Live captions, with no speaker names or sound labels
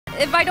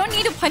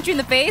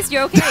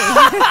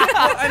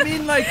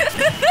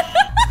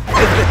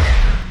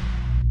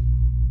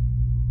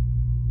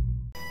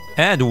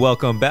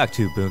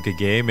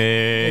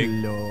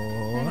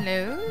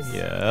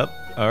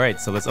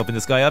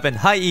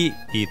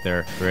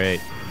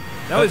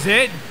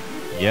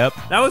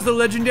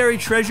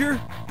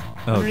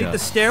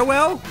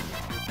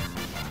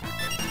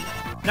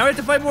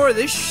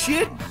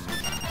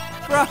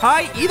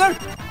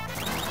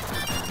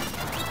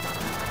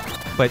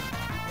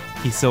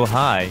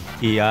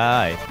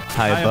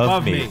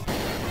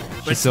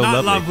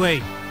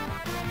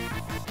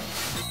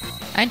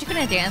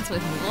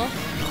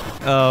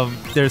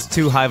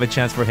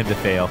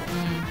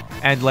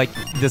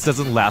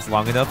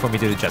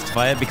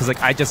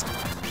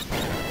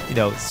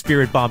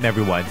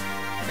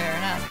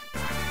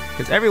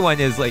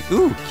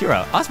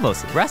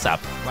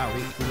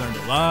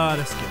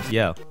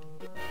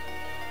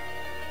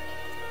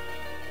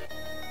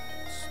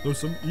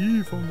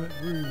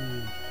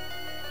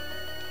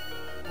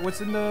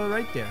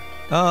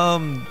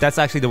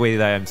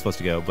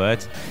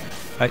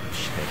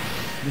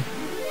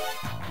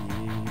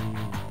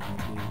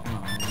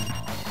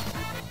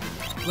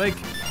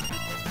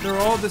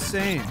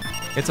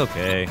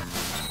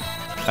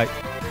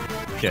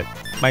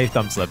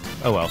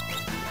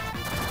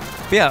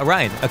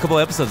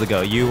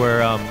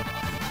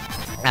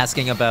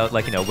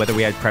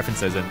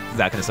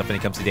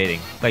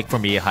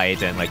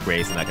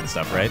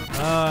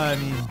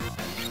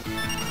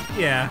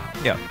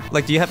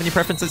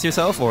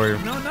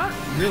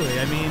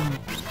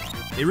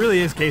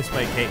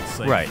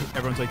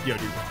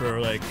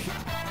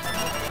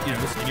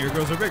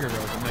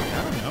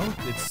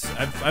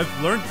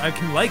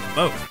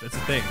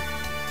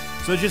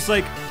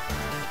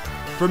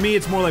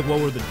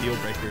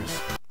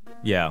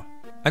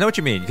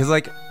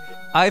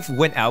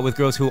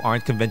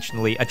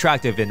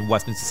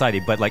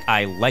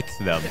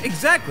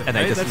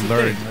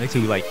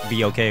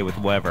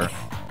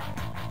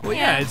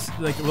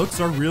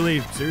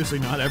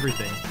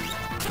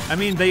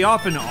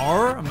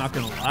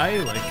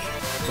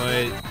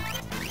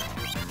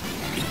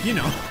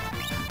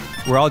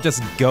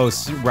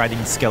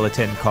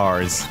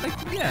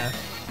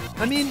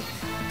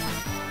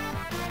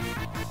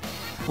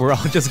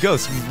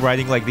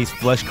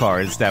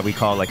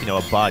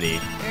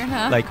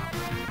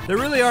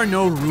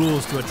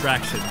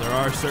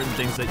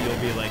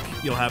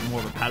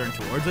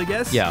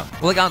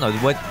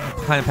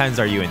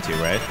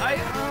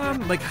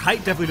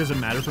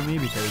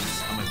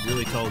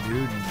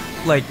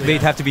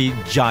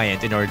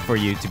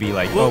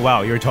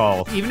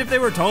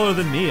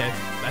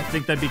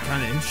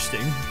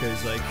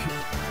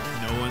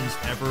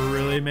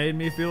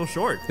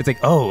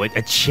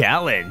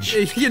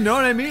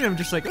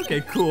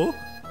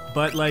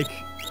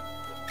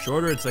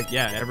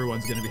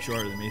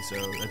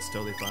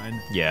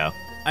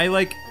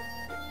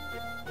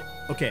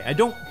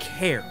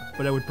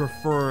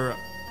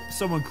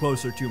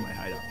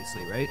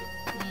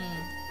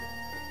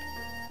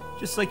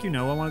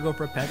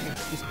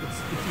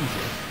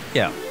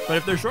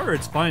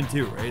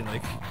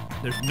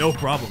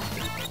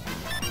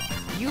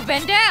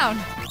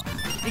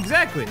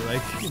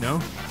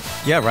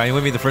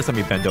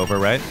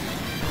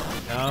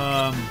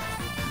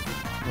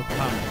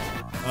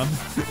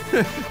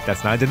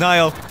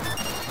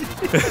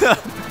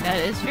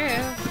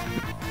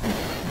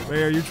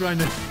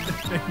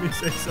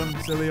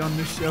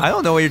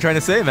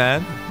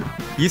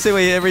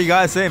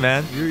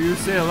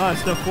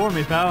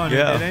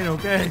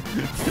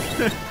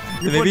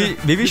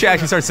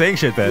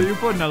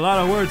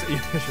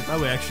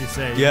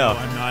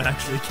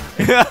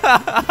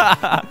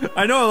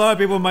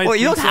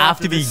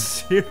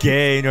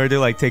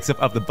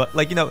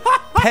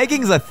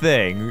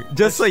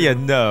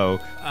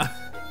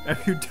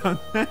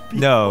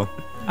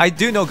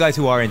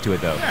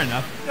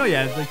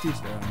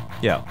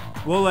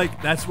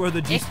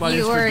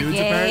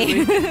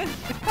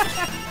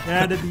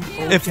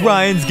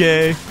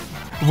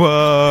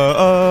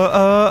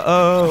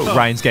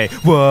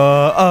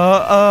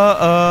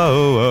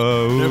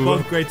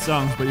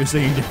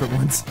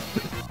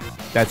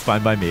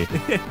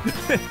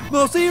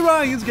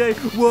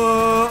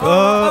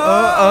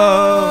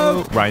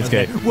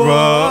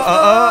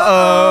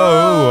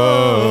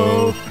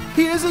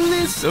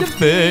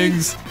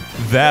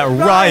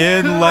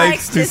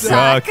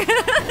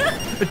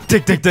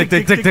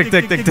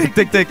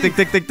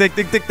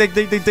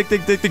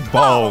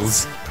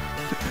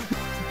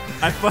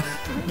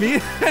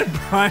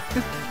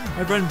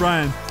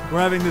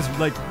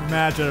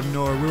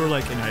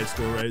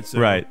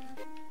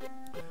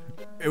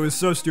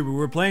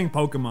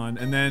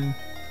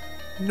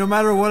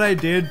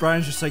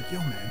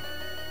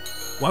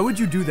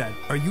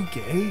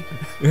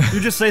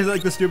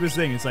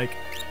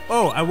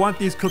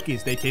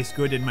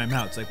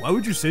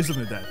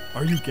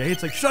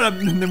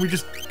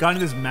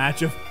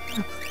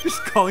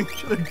Just calling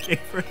each other gay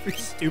for every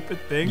stupid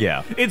thing.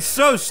 Yeah. It's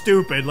so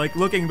stupid. Like,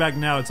 looking back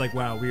now, it's like,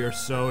 wow, we are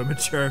so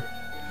immature.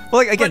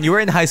 Well, like, again, you were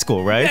in high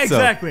school, right? Yeah,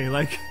 exactly.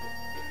 Like,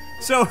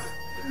 so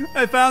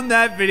I found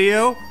that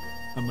video.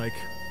 I'm like,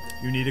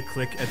 you need to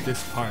click at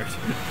this part.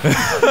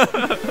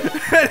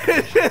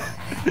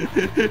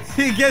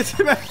 He gets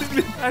back to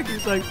me back.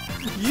 He's like,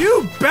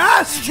 you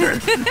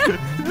bastard!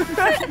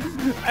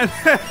 And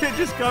then it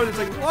just comes. It's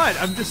like, what?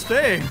 I'm just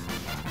saying.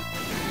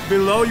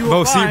 Below you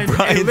will find a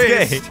Brian's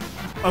list gay.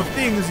 of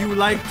things you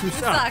like to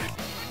suck.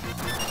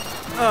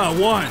 Suck.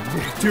 1,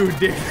 2,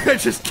 dick. I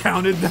just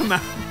counted them out.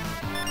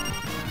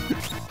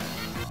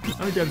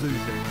 How many times did he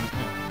say?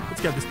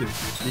 Let's count this thing.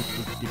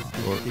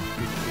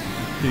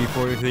 3,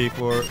 4, 3,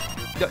 4.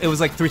 No, it was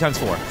like 3 times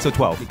 4, so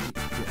 12.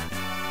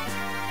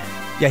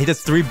 Yeah, he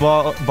does 3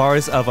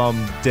 bars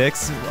of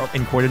dicks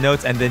in quarter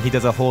notes, and then he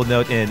does a whole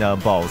note in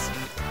balls.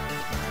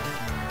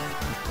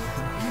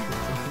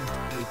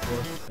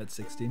 That's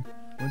 16.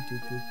 1, 2,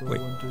 3, 4.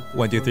 Wait, 1, 2, 3,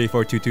 1, 2, 3,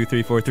 4, 2, 2,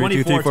 3, 4, 3,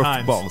 2, 3, 24 4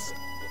 times. balls.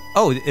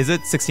 Oh, is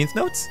it 16th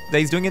notes that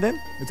he's doing it in?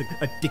 It's like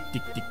a dick,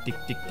 dick, dick, dick,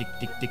 dick, dick,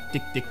 dick, dick,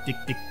 dick, dick, dick,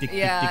 dick, dick.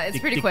 Yeah, it's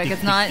pretty quick.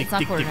 It's not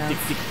quarter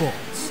notes. Dick,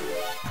 balls.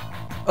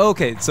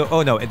 Okay, so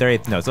oh no, they're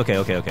 8th notes. Okay.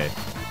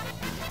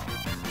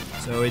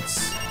 So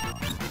it's.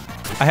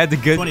 I had the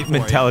good 24,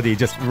 mentality,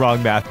 just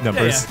wrong math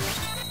numbers.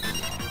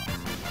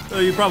 Yeah. So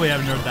you probably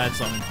haven't heard that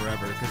song in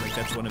forever, because like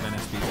that's one of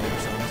NSB's favorite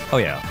songs. Oh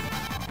yeah.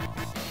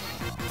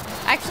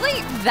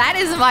 Actually, that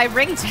is my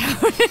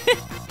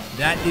ringtone.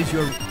 That is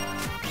your.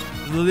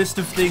 The list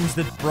of things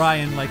that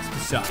Brian likes to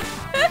suck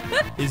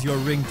is your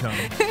ringtone.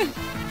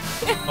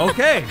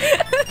 Okay.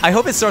 I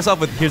hope it starts off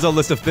with here's a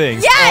list of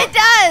things. Yeah, it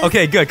does.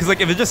 Okay, good. Because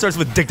like if it just starts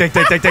with dick, dick,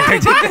 dick, dick, dick,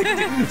 dick, dick, dick,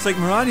 It's like,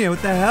 Marania,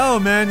 what the hell,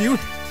 man? You.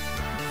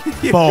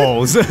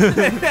 balls.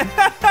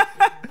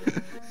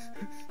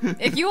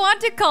 If you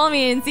want to call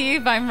me and see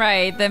if I'm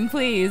right, then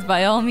please,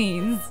 by all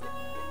means.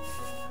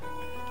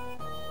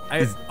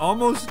 I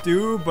almost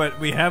do, but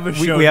we have a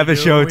show. We have a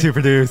show to to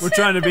produce. We're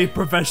trying to be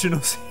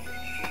professionals.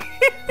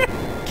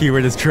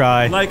 Keyword is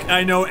try. Like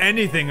I know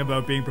anything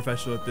about being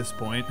professional at this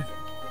point.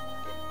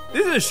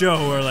 This is a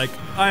show where like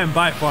I am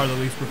by far the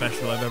least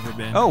professional I've ever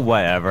been. Oh,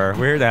 whatever.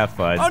 We're here to have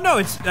fun. Oh no,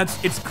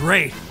 it's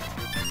great.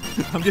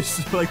 I'm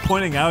just like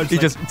pointing out. It's You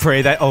like, just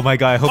pray that, oh my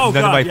god, I hope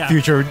none of my yeah.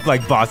 future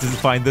like bosses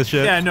find this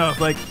shit. Yeah, no,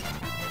 if like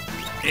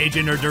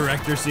agent or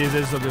director sees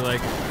this, they'll be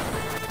like,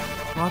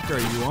 "What are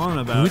you on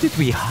about?" Who did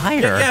we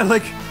hire? Yeah,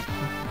 like.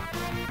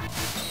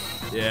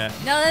 Yeah.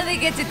 Now that they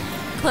get to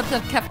clips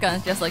of Kefka,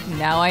 it's just like,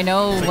 now I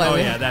know It's like, what. oh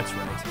yeah, that's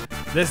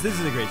right. This is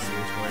a great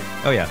series for it.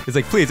 Oh yeah. It's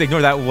like, please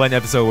ignore that one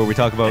episode where we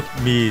talk about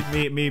me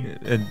Me,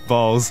 and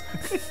balls.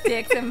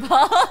 Dicks and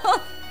balls.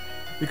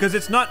 because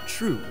it's not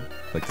true.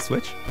 Like the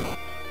Switch?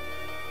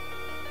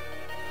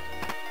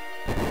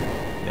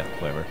 Yeah,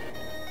 whatever.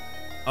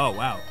 Oh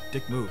wow,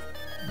 dick move.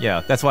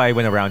 Yeah, that's why I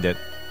went around it.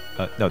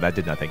 No, that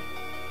did nothing.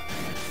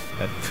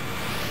 That...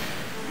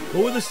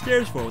 What were the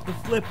stairs for? What the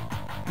flip?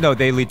 No,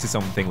 they lead to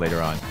something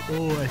later on.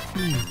 Oh, I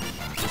see.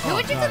 Who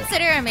would you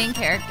consider a main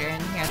character in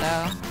here,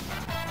 though?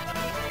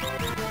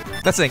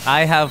 That's the thing.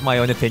 I have my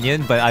own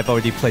opinion, but I've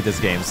already played this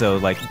game, so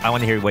like I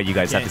want to hear what you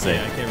guys have to say.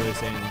 Yeah, I can't really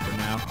say anything for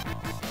now.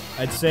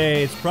 I'd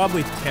say it's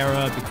probably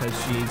Terra because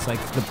she's like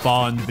the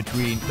bond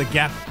between the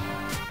gap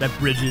that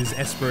bridges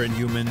Esper and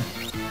human.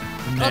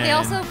 And Well, they then-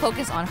 also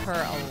focus on her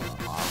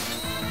a lot.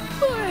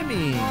 I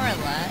mean, More or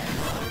less.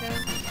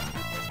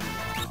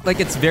 Like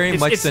it's very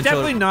much it's central.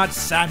 definitely not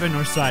Sabin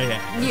or Cyan.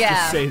 Let's Yeah.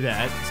 just say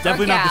that. It's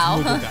definitely not Gal.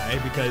 this Moogle guy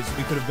because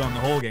we could have gone the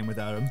whole game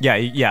without him.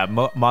 Yeah.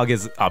 Mog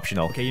is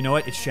optional. Okay, you know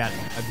what? It's Shadow.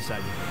 I've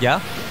decided.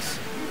 Yeah, Yes.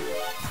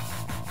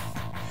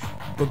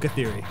 Bunka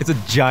theory. it's a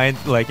giant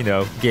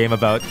game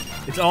about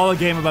It's all a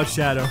game about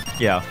Shadow. and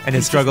his He's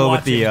just struggle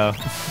with the.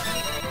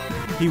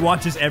 He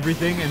watches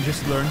everything and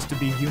just learns to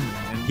be human.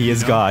 And, He you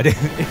is know? God.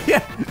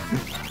 Yeah.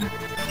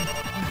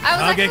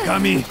 I was Kage actually,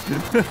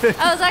 Kami.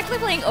 I was actually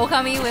playing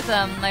Okami with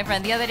my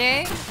friend the other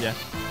day, Yeah.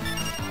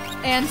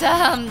 and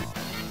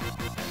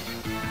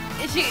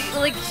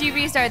she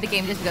restarted the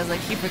game just because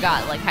she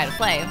forgot how to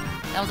play.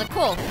 And I was like,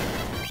 cool.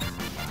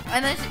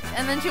 And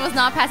then she was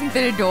not passing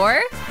through the door,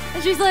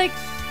 and she's like,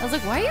 I was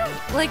like, why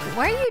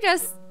are you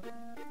just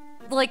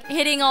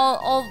hitting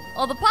all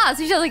the paws?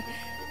 She's just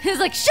he's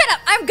like, shut up,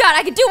 I'm God,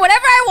 I can do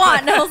whatever I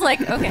want. And I was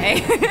like,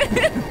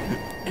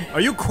 okay.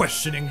 Are you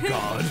questioning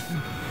God?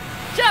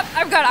 Shut up,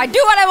 I'm God, I do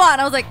what I want.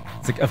 I was like,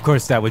 It's like, of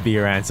course that would be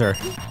your answer. I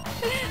was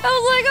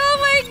like, oh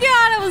my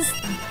God,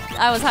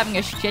 I was having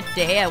a shit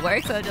day at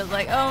work, so I was just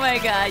like, oh my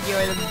God, you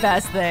are the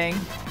best thing.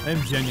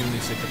 I'm genuinely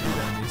sick of these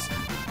enemies.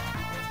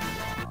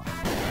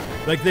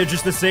 Like they're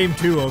just the same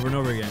two over and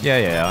over again.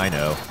 Yeah, I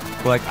know.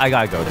 But I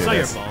gotta go It's through not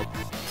your this. fault.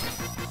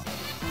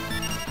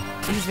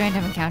 These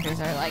random encounters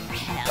are like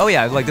hell. Oh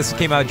yeah, this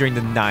came out during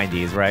the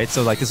 90s, right?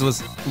 So this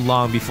was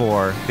long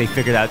before they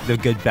figured out the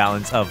good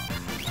balance of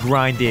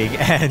grinding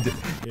and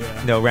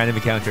Yeah. random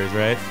encounters,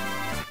 right?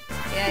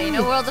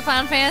 Yeah, World of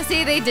Final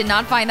Fantasy, they did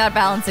not find that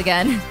balance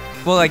again.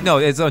 Well, no,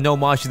 it's an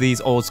homage to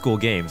these old school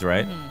games,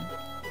 right?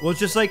 Well, it's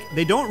just like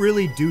they don't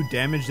really do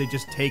damage. They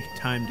just take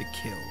time to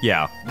kill.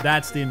 Yeah.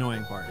 That's the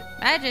annoying part.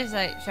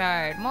 Magicite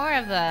shard. More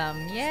of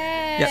them.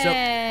 Yay.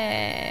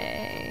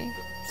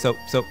 So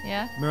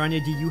Yeah. Miranya,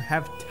 do you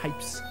have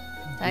types?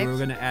 Types? We were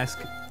gonna ask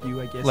you,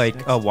 I guess. like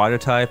next. a water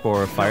type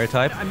or a fire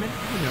type. I meant,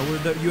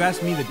 you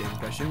asked me the damn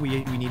question.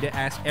 We need to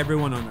ask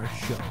everyone on our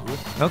show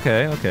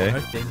Okay. what our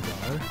things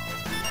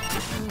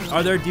are.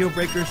 Are there deal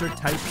breakers or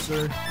types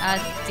or?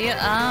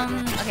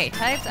 Okay,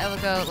 types. I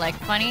would go like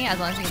funny as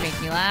long as you can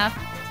make me laugh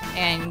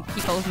and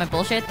keep up with my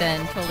bullshit.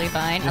 Then totally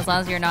fine as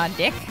long as you're not a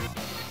dick.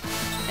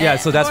 Yeah,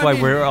 so that's Well, I why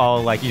mean- we're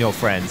all like,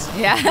 friends.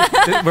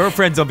 Yeah. We're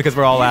friend zone because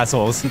we're all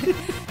assholes.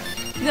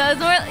 No, it's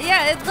more.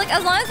 Yeah, it's like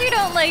as long as you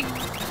don't like.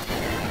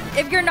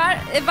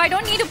 If I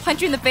don't need to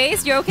punch you in the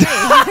face, you're okay.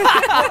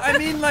 I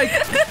mean, like,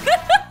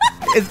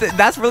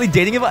 That's really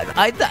dating him.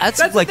 That's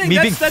the like thing, me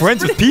that's- being that's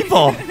friends with pretty-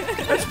 people.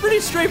 that's pretty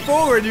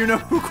straightforward.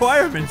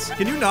 Requirements.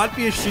 Can you not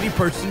be a shitty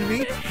person to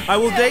me? I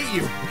will date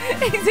you.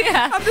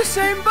 Yeah. I'm the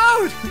same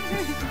boat.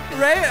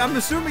 Ray, I'm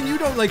assuming you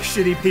don't like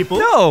shitty people.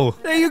 No.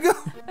 There you go.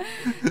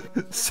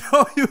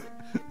 So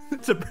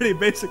it's a pretty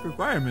basic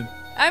requirement.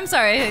 I'm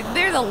sorry.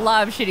 There's a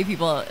lot of shitty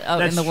people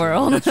out in the true,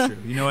 world. That's true.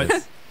 You know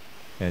what?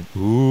 And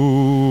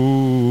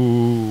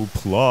ooh,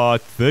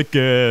 plot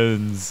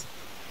thickens.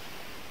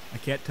 I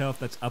can't tell if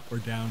that's up or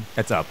down.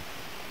 That's up.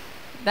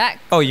 That.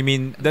 Oh, you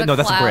mean The no?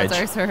 That's a clouds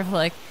bridge. are sort of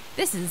like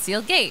this is a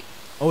sealed gate.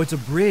 Oh, it's a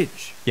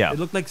bridge. Yeah. It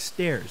looked like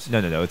stairs. No,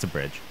 it's a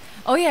bridge.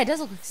 Oh yeah, it does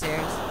look like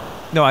stairs.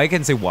 No, I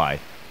can say why.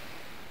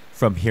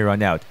 From here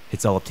on out,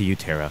 it's all up to you,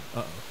 Tara.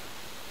 Uh-oh.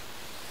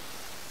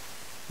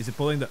 Is it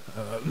pulling the...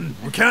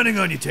 we're counting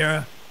on you,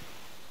 Tara.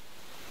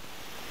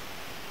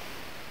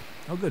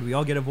 Oh, good. We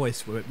all get a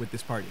voice with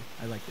this party.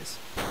 I like this.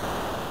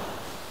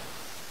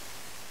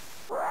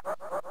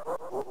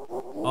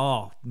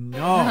 Oh, no.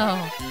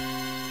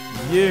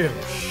 Oh. You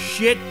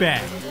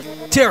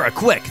shitbag. Tara,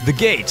 quick, the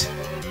gate.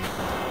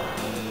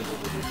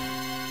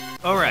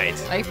 All right.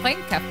 Are you playing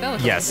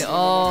Kefka? Yes.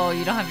 Oh,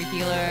 you don't have your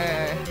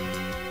healer.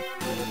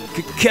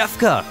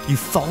 Kefka, you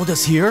followed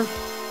us here?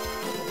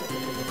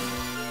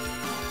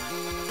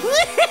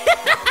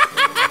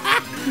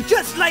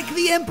 Just like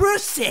the Emperor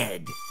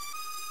said.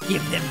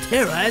 Give them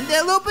Terra and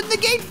they'll open the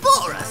gate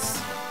for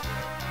us.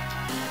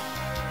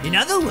 In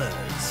other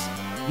words,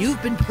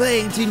 you've been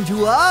playing it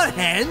into our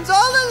hands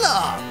all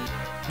along.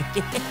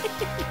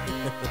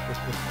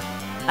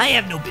 I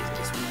have no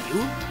business with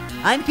you.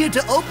 I'm here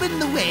to open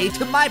the way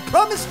to my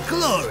promised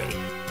glory.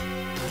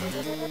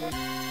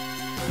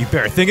 You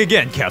better think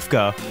again,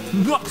 Kefka.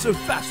 Not so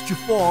fast,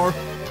 Jafar.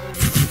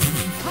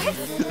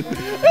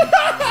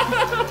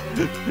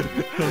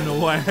 Don't know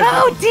why I had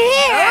Oh that.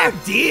 dear!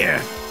 Oh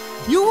dear!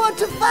 You want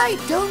to fight,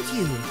 don't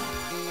you?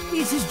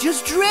 This is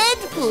just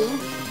dreadful.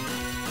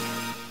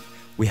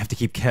 We have to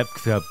keep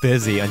Kefka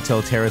busy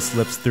until Tara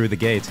slips through the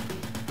gate.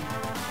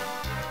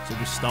 So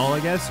just stall, I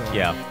guess? Or?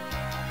 Yeah.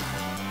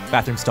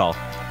 Bathroom stall.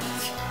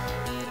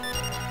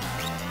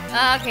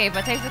 Okay,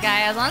 but types of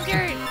guy, as long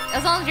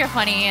as you're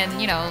funny and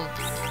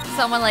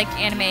someone like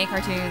anime,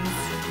 cartoons,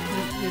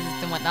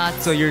 and whatnot.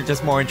 So you're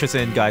just more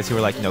interested in guys who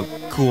are like,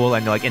 cool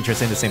and like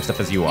interested in the same stuff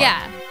as you are.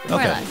 Yeah, more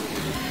Okay. or less.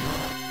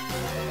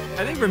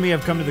 I think for me,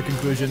 I've come to the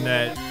conclusion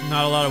that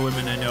not a lot of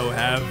women I know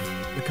have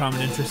the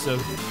common interests of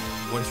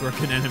voice work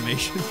and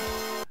animation.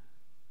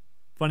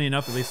 Funny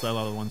enough, at least a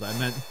lot of the ones I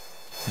met.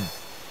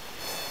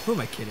 Who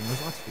am I kidding?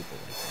 There's lots of people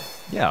like that.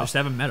 I Yeah. just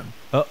haven't met them.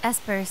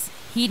 Espers,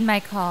 heed my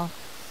call.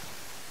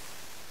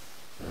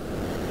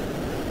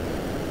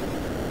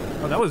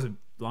 Oh, that wasn't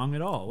long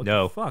at all. What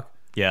No. the fuck?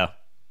 Yeah.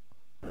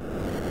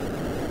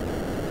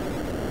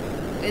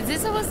 Is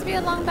this supposed to be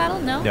a long battle?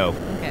 No? No.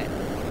 Okay.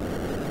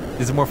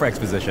 This is more for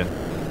exposition.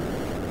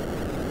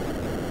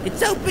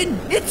 It's open!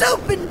 It's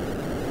open!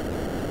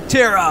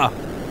 Tara!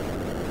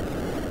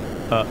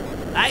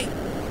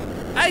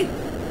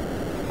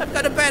 I've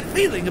got a bad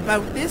feeling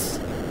about this.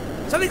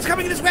 Something's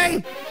coming this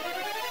way.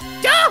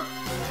 Ah!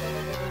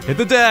 Hit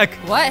the deck!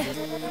 What?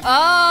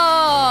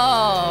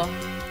 Oh!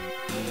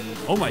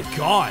 Oh my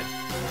god.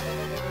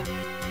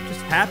 What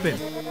just happened?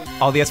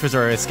 All the espers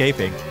are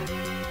escaping.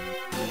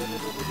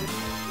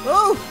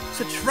 Oh,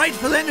 such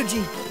frightful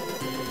energy.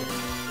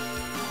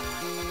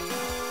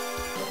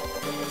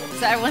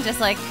 So everyone's just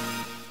like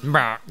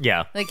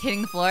Yeah.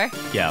 hitting the floor.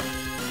 Yeah.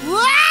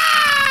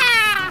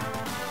 Wah!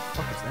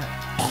 What is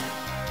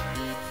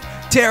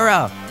that?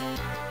 Tara!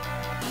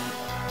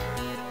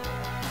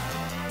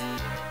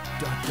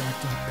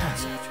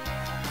 Passage.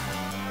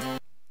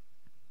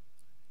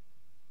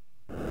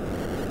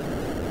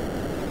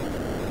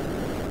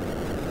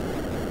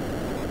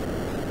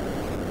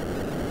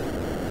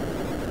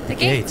 The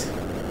gate.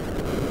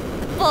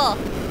 Full.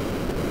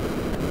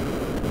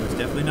 It's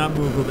definitely not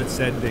Moogle that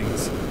said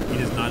things. He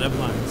does not have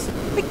lines.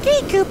 The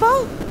gate,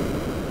 Kupo.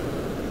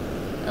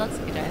 It looks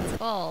like a giant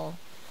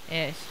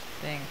skull-ish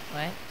thing.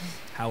 What?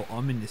 How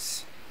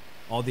ominous.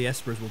 All the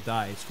espers will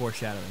die. It's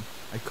foreshadowing.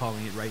 I'm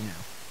calling it right now.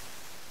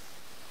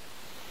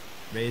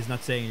 Ray is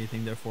not saying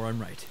anything, therefore I'm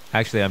right.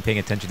 Actually, I'm paying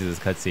attention to this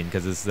cutscene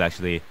because this is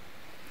actually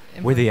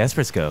where the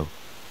espers go.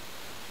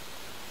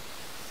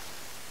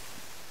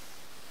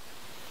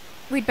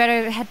 We'd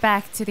better head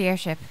back to the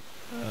airship.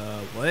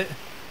 What?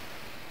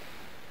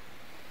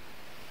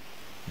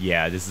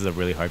 Yeah, this is a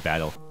really hard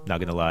battle. Not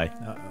gonna lie.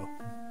 Uh-oh.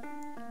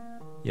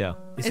 Yeah.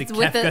 Is it It's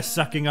with Kefka the-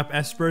 sucking up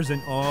espers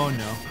and oh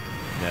no.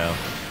 No.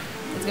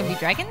 It's gonna be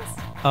dragons?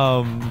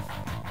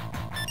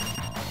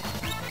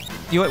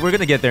 You know what? We're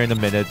gonna get there in a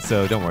minute,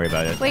 so don't worry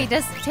about it. Wait,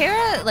 does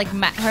Terra, like,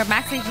 her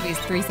max HP is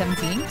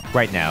 317?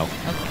 Right now.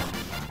 Okay.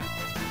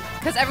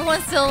 Because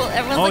everyone's Oh,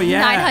 like yeah.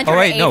 900 Oh or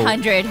wait, no.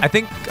 800. I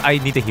think I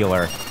need to heal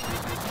her.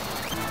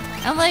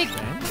 I'm like,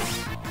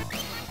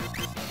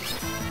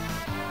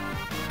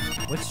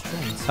 What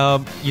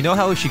strengths? You know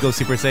how she goes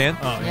Super Saiyan?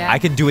 Oh yeah. Yeah. I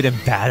can do it in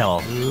battle,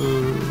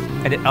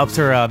 and it ups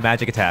her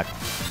magic attack.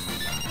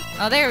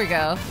 oh, there we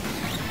go.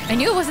 I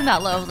knew it wasn't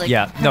that low. I was like,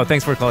 Yeah. No,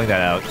 thanks for calling that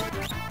out. I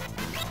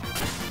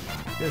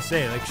was gonna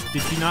say, like,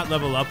 did she not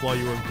level up while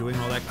you were doing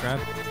all that crap?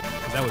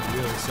 'Cause that would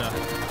really suck.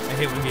 I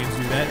hate when games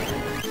do that.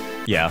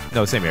 Yeah.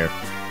 No, same here.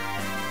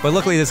 But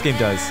luckily, this game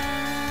does.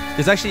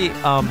 There's actually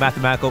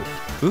mathematical.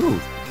 Ooh.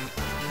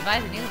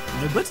 devise a new.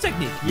 No blitz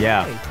technique.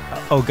 Yeah. Yay.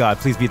 Oh god,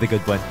 please be the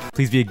good one.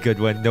 Please be a good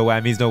one. No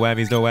whammies, no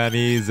whammies, no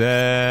whammies.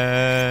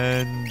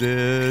 And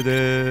it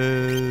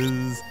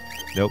is.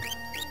 Nope.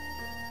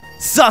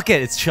 Suck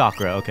it! It's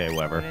chakra. Okay,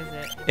 whatever. What is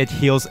it? It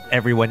heals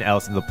everyone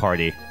else in the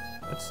party.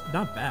 That's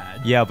not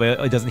bad. Yeah, but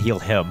it doesn't heal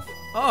him.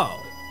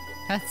 Oh.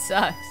 That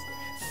sucks.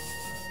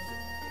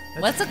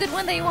 What's a good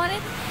one that you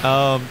wanted?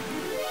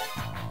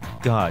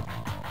 God.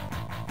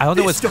 I don't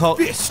know what's Fist of called.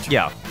 fist.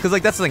 Yeah, because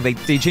like that's the thing.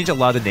 They changed a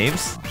lot of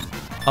names.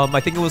 I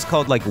think it was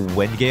called like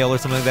Windgale or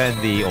something like that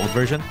in the old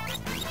version.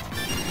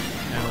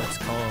 Now it's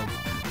called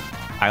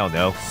I don't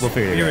know. We'll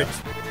figure it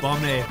Spirit out.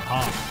 Bombe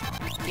Ha.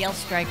 Gale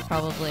Strike,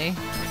 probably.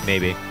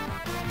 Maybe.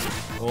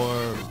 Or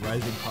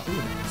Rising Ha.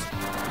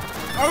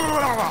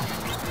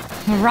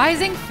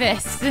 Rising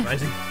Fist.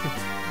 Rising.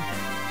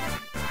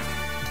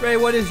 Ray,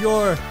 what is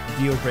your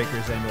deal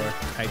breakers and or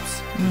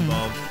types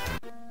involved?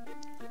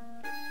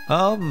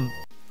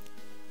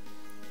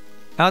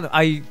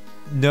 I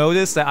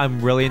noticed that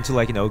I'm really into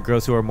like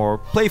girls who are more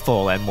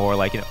playful and more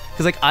like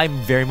because like I'm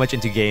very much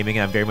into gaming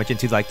and I'm very much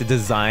into like the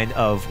design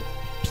of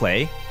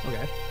play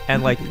Okay.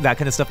 and like that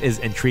kind of stuff is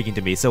intriguing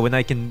to me. So when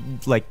I can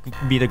like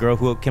meet a girl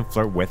who can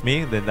flirt with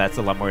me, then that's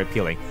a lot more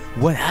appealing.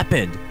 What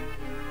happened?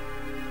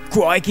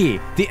 Crikey,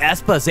 the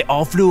Espas, they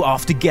all flew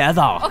off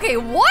together. Okay,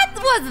 what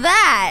was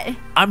that?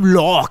 I'm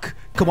Locke.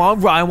 Come on,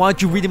 Ryan, why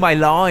aren't you reading my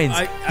lines?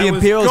 I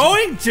was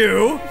going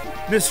to.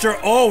 Mr.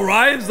 O.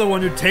 Ryan's the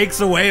one who takes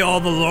away all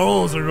the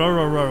laurels and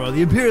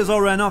The Imperials all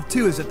ran off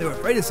too, as if they were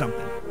afraid of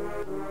something.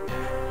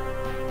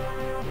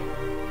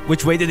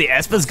 Which way did the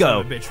Espas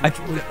go? Son of a bitch.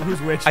 Who's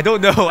which? I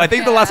don't know. I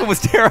think the last one was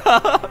Terra.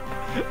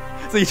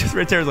 So you just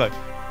read Terra's line.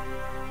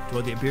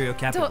 Toward the Imperial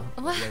capital.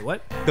 What? Wait,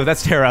 what? No,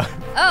 that's Terra.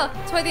 Oh,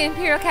 toward the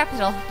Imperial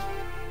capital.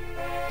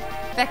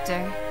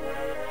 Vector.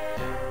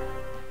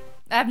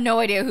 I have no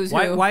idea who's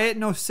who. Why it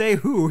no say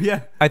who?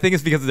 Yeah. I think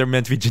it's because they're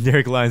meant to be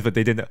generic lines, but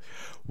they didn't.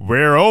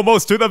 We're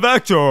almost to the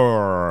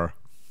Vector.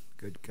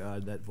 Good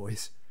God, that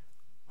voice.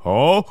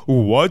 Huh?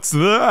 What's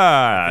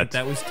that?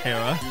 That was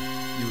Terra,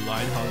 you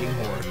line-hogging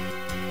whore.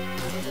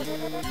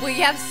 Wait,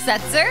 you have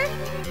Setzer?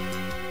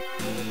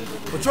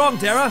 What's wrong,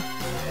 Terra?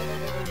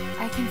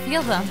 I can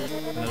feel them.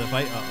 Another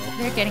fight? Uh-oh.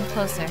 They're getting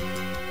closer.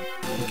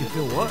 You can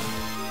feel what?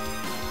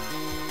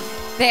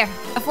 There,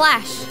 a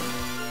flash.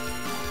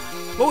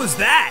 What was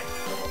that?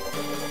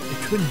 It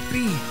couldn't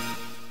be.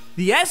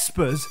 The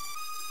Espas?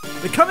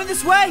 They're coming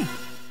this way!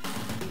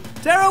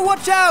 Terra,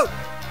 watch out!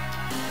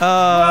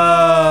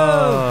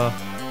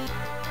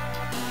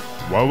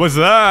 What was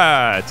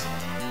that?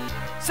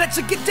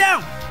 Setzer, get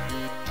down!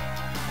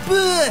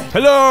 Bleh.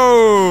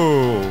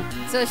 Hello.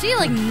 So is she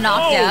like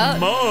knocked out?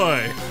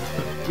 my!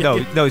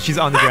 No, she's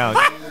on the ground.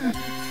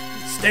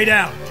 Stay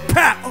down!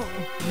 Pat! Oh.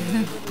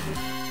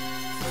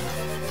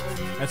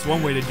 That's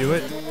one way to do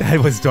it. That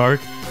was dark.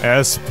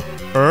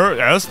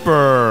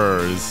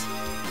 Espers.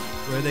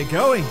 Where are they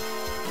going?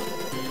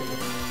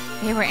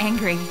 They were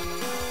angry.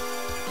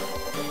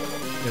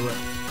 They were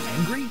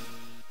angry?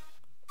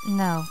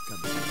 No.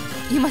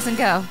 You mustn't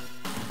go.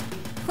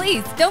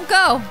 Please, don't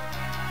go.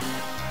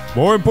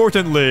 More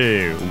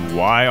importantly,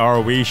 why are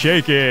we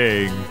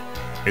shaking?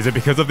 Is it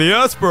because of the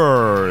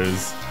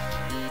Espers?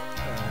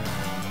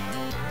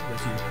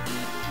 That's you.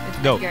 It's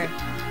No. Edgar.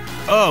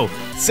 Oh,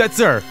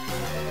 Setzer.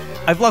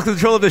 I've lost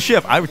control of the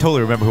ship. I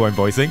totally remember who I'm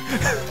voicing.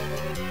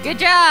 Good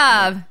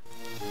job.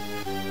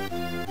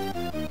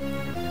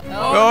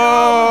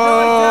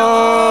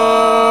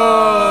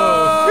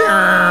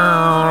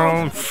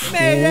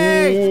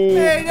 Mayday!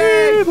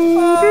 Mayday! Are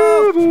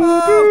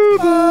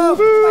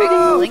you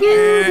controlling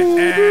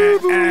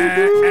it?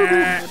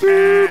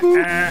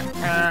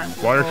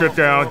 Watership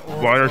down.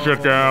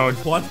 Watership down.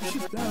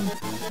 Watership down.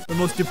 The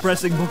most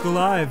depressing book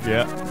alive.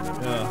 Yeah.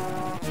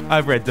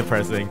 I've read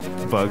depressing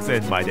books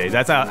in my day.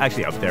 That's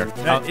actually up there.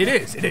 It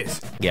is. It is.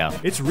 Yeah.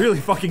 It's really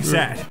fucking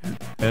sad.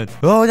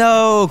 Oh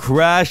no!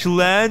 Crash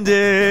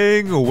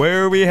landing!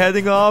 Where are we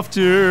heading off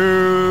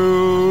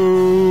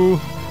to?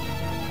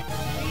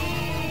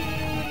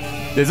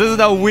 This isn't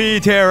a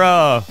Wii,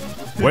 Terra!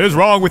 What is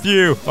wrong with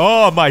you?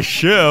 Oh, my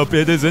ship.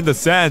 It is in the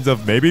sands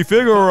of maybe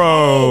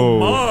Figaro.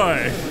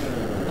 My!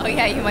 Oh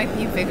yeah, you might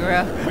be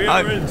Figaro. We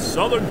are in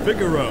southern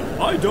Figaro.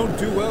 I don't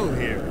do well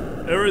here.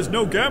 There is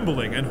no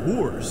gambling and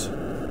whores.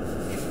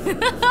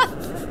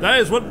 That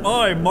is what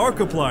my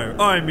Markiplier,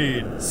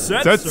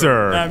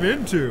 Setzer, am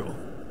into.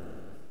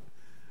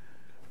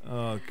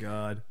 Oh,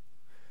 God.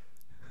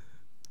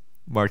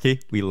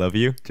 Marky, we love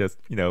you. Just,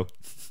 you know.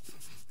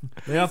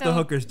 Lay off the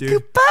hookers,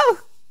 dude.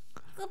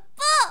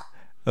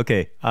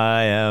 Okay,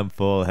 I am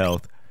full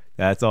health.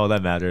 That's all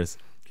that matters.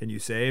 Can you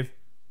save?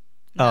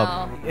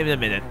 No. In a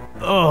minute.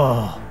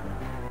 Oh.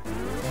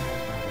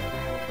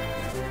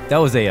 That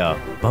was a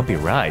bumpy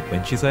ride,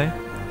 wouldn't you say?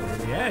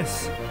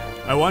 Yes.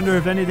 I wonder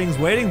if anything's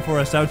waiting for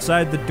us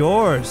outside the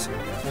doors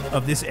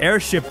of this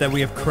airship that we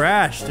have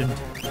crashed, and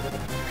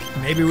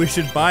maybe we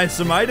should buy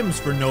some items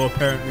for no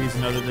apparent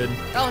reason other than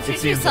Oh, it should you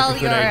seems like sell a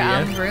good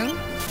idea. your room?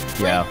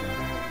 Yeah.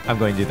 I'm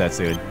going to do that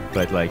soon.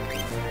 But like,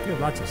 We have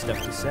lots of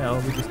stuff to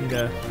sell. We just need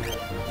to.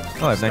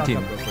 oh, I have stock 19.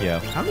 up real quick. Yeah.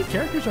 How many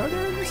characters are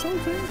there in this whole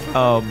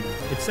thing?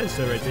 It says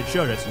so right. It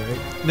showed us,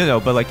 right? No,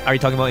 but like, are you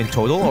talking about in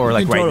total or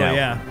like In right total, now?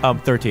 yeah.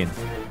 13.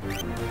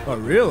 Oh,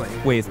 really?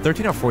 Wait, it's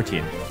 13 or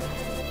 14?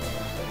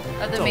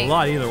 That's a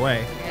lot either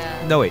way.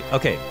 Yeah. No, wait.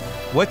 Okay.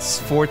 What's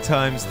 4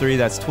 times 3?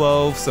 That's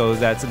 12. So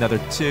that's another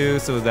 2.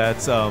 So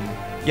that's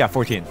yeah,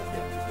 14.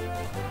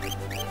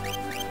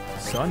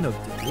 Son of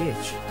the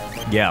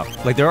bitch. Yeah.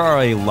 Like there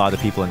are a lot of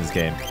people in this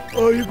game.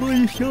 Are you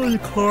going to sell the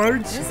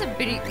cards? This is a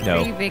pretty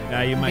No. big,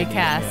 Yeah, you might big need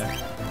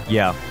cast. it,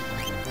 Yeah.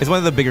 It's one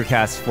of the bigger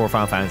casts for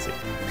Final Fantasy.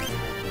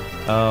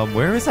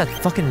 Where is that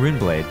fucking rune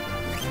blade?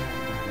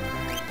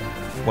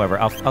 Whatever.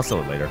 I'll sell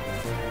it later.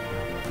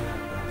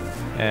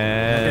 You're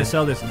gonna And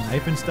sell this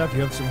knife and stuff.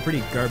 You have some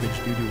pretty garbage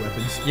doo-doo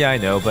weapons. yeah, I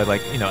know, but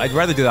like, you know, I'd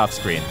rather do it off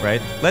screen,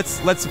 right? Let's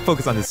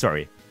focus on the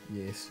story.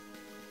 Yes.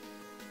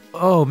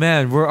 Oh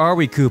man, where are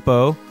we,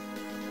 Kupo?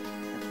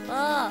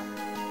 Oh.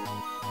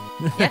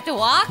 You have to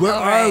walk? Where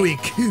All are right. we,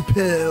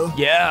 Kupo?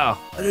 Yeah.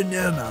 I don't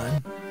know,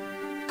 man.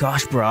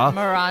 Gosh, brah.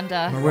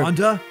 Miranda.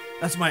 Miranda?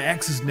 That's my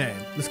ex's name.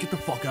 Let's get the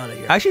fuck out of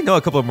here. I actually know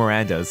a couple of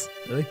Mirandas.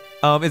 Really?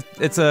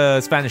 It's a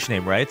Spanish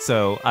name, right?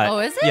 So Oh,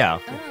 is it? Yeah.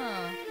 Oh.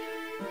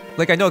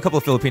 Like I know a couple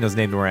of Filipinos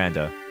named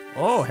Miranda.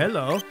 Oh,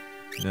 hello.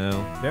 No.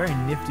 Very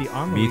nifty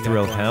armor. we got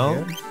Mithril going Hell?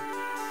 here.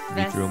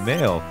 That's- Mithril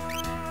Male.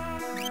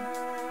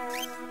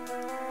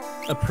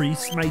 A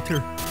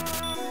pre-smiter.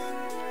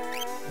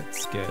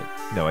 Let's get...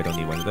 No, I don't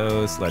need one of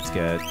those. Let's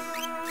get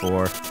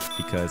 4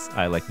 because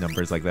I like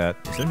numbers like that.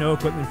 Is there no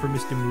equipment for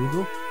Mr.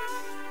 Moogle?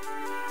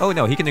 Oh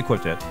no, he can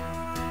equip it.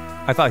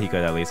 I thought he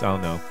could at least. I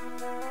don't know.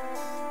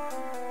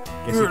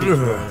 Guess he can do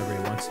whatever he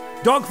wants.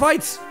 Dog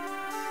fights!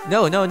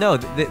 No.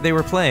 They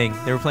were playing.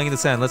 They were playing in the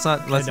sand. Let's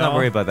not know.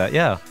 worry about that.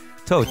 Yeah.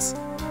 Totes.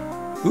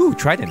 Ooh,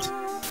 trident.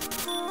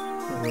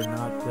 But we're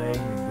not playing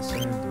in the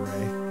sand,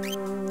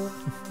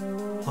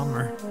 Ray.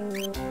 Hummer.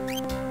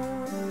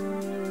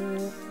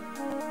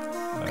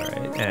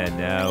 Alright, and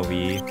now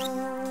we...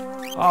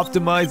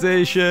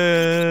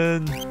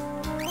 Optimization!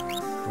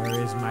 Where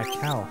is my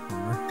cow,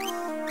 Hummer?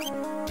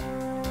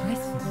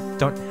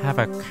 Don't have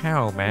a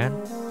cow, man.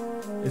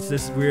 It's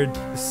this weird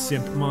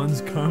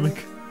Simpmons comic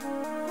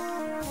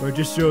where it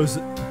just shows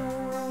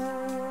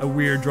a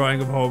weird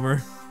drawing of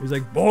Homer. He's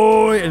like,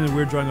 boy! And a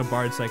weird drawing of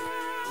Bart. It's like,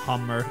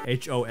 Hummer.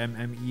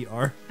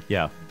 H-O-M-M-E-R.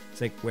 Yeah.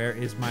 It's like, where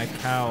is my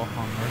cow,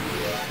 Hummer?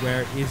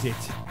 Where is it?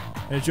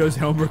 And it shows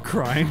Homer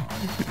crying.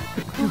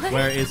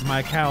 Where is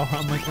my cow?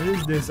 I'm like, what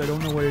is this? I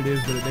don't know what it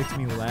is, but it makes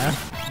me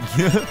laugh.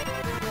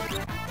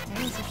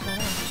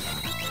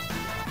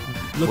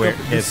 Look Where up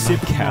the is my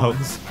cow?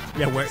 Simpmons.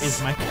 Yeah, where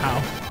is my cow?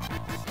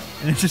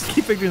 And I just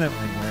keep figuring that,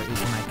 like, where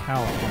is my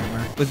cow,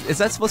 Homer? Is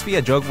that supposed to be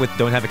a joke with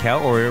don't have a cow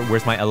or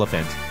where's my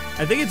elephant?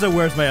 I think it's a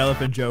where's my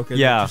elephant joke. And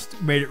Yeah. It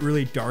just made it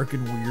really dark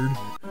and weird.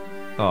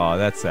 Oh,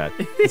 that's sad.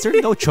 Is there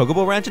no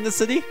Chocobo Ranch in the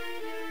city?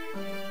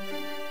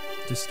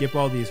 To skip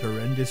all these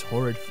horrendous,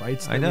 horrid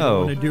fights that I we know.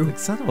 don't want to do. Like,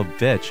 son of a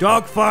bitch.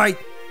 Dog fight!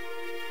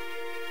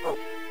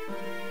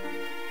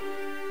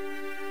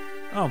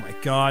 Oh my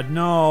god,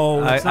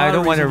 no. It's not I a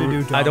don't want reason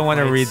to. do I don't want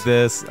to dog read fights.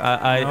 this. No,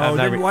 I'm not.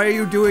 then why are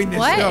you doing this?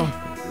 What? No.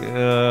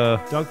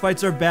 Uh, Dog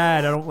fights are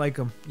bad. I don't like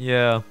them.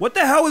 yeah. What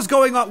the hell is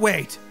going on?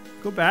 Wait.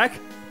 Go back.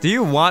 Do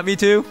you want me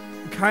to?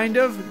 Kind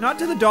of. Not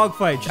to the dog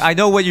fight. Just, I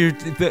know what you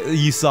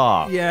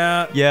saw.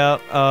 yeah. Yeah.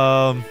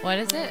 What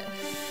is it?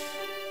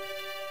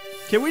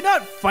 Can we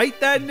not fight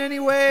that in any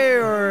way?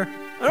 Or.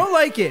 I don't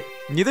like it.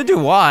 Neither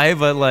do I.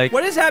 But like,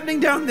 What is happening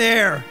down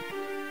there?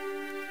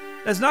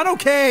 That's not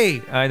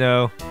okay. I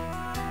know.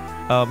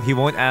 He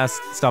won't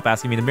stop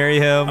asking me to marry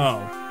him.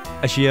 Oh.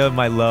 Ashia,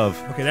 my love.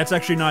 Okay, that's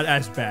actually not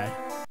as bad.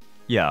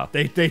 Yeah.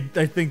 I think,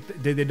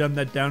 did they dumb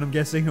that down, I'm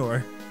guessing,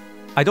 or?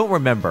 I don't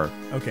remember.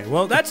 Okay,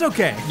 well, that's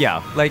okay.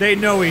 Yeah. Like, They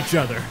know each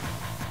other.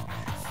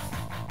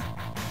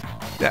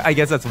 I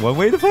guess that's one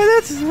way to put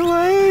it.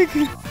 Like,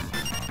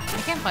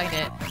 I can't find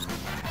it.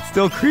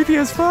 still creepy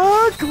as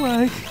fuck.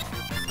 Like,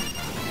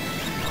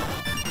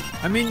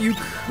 I mean, you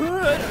could.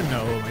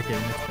 No, am I kidding?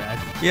 It's bad.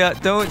 yeah.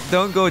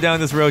 Don't go down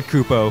this road,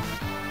 Kupo.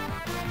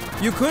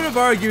 You could have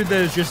argued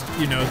that it's just,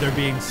 they're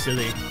being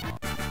silly.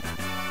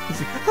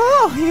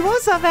 Oh, he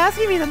won't stop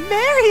asking me to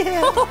marry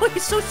him. Oh,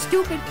 he's so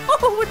stupid.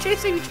 Oh, we're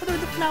chasing each other in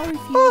the flower field.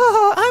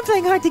 Oh, I'm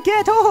playing hard to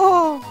get.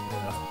 Oh.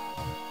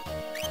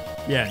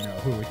 Yeah, no,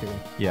 who are we kidding?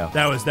 Yeah.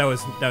 That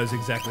was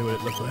exactly what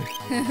it looked like.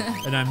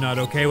 And I'm not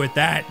okay with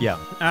that. Yeah.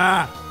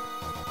 Ah.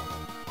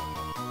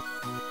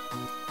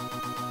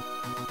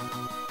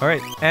 All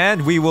right,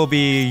 and we will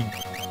be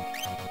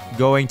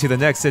going to the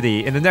next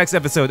city in the next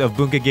episode of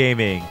Bunka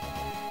Gaming.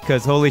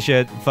 Because holy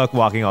shit, fuck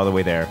walking all the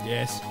way there.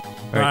 Yes.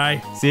 All Bye.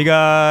 right, see you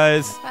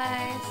guys. Bye.